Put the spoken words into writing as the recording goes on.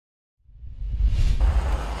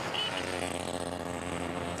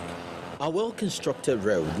A well-constructed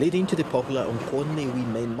road leading to the popular Nkwonewi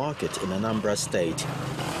main market in Anambra State.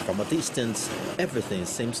 From a distance, everything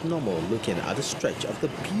seems normal looking at the stretch of the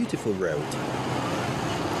beautiful road.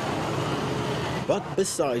 But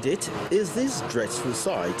beside it is this dreadful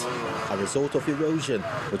sight, a result of erosion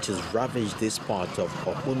which has ravaged this part of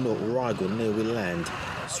Opuno-Urago-Newi land,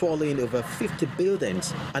 swallowing over 50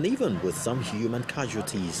 buildings and even with some human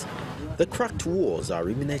casualties. The cracked walls are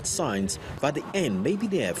imminent signs that the end may be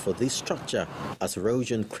near for this structure as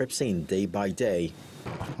erosion creeps in day by day.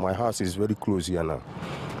 My house is very close here now.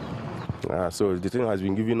 So the thing has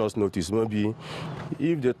been giving us notice. Maybe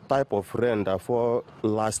if the type of rain that fall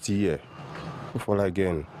last year fall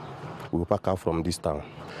again, we'll pack out from this town.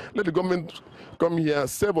 Let the government come here,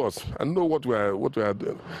 save us, and know what we are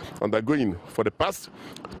undergoing for the past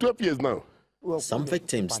 12 years now. Some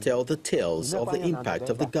victims tell the tales of the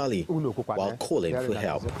impact of the gully while calling for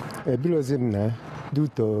help.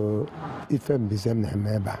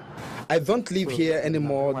 I don't live here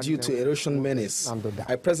anymore due to erosion menace.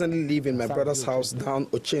 I presently live in my brother's house down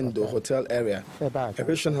Ochendo Hotel area.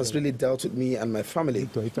 Erosion has really dealt with me and my family.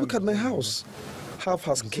 Look at my house. Half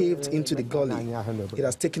has caved into the gully. It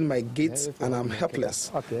has taken my gates and I'm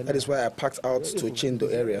helpless. That is why I packed out to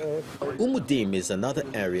Ochendo area. Umudim is another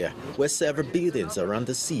area where several buildings are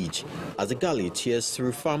under siege as the gully tears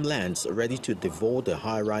through farmlands ready to devour the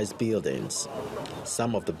high-rise buildings.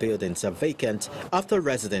 Some of the buildings are vacant after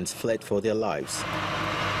residents fled for their lives.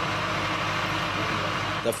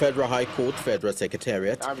 The Federal High Court Federal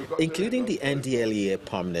Secretariat, including the NDLEA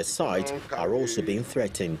permanent site, are also being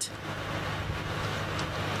threatened.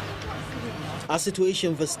 A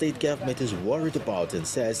situation the state government is worried about and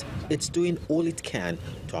says it's doing all it can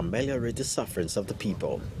to ameliorate the sufferings of the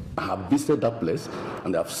people. I have visited that place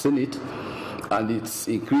and I've seen it, and it's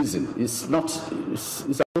increasing.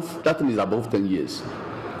 That thing is above 10 years.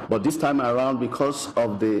 But this time around, because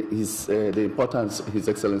of the importance His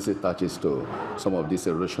Excellency attaches to some of these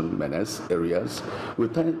erosion menace areas, we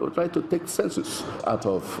try to take census out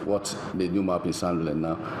of what the new map is handling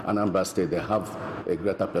now. Anambra State, they have a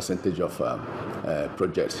greater percentage of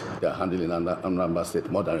projects they are handling in Anambra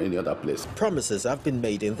State more than any other place. Promises have been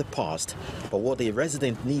made in the past, but what the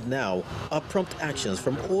residents need now are prompt actions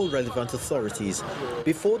from all relevant authorities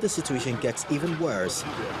before the situation gets even worse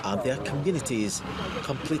and their communities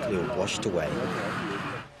completely washed away.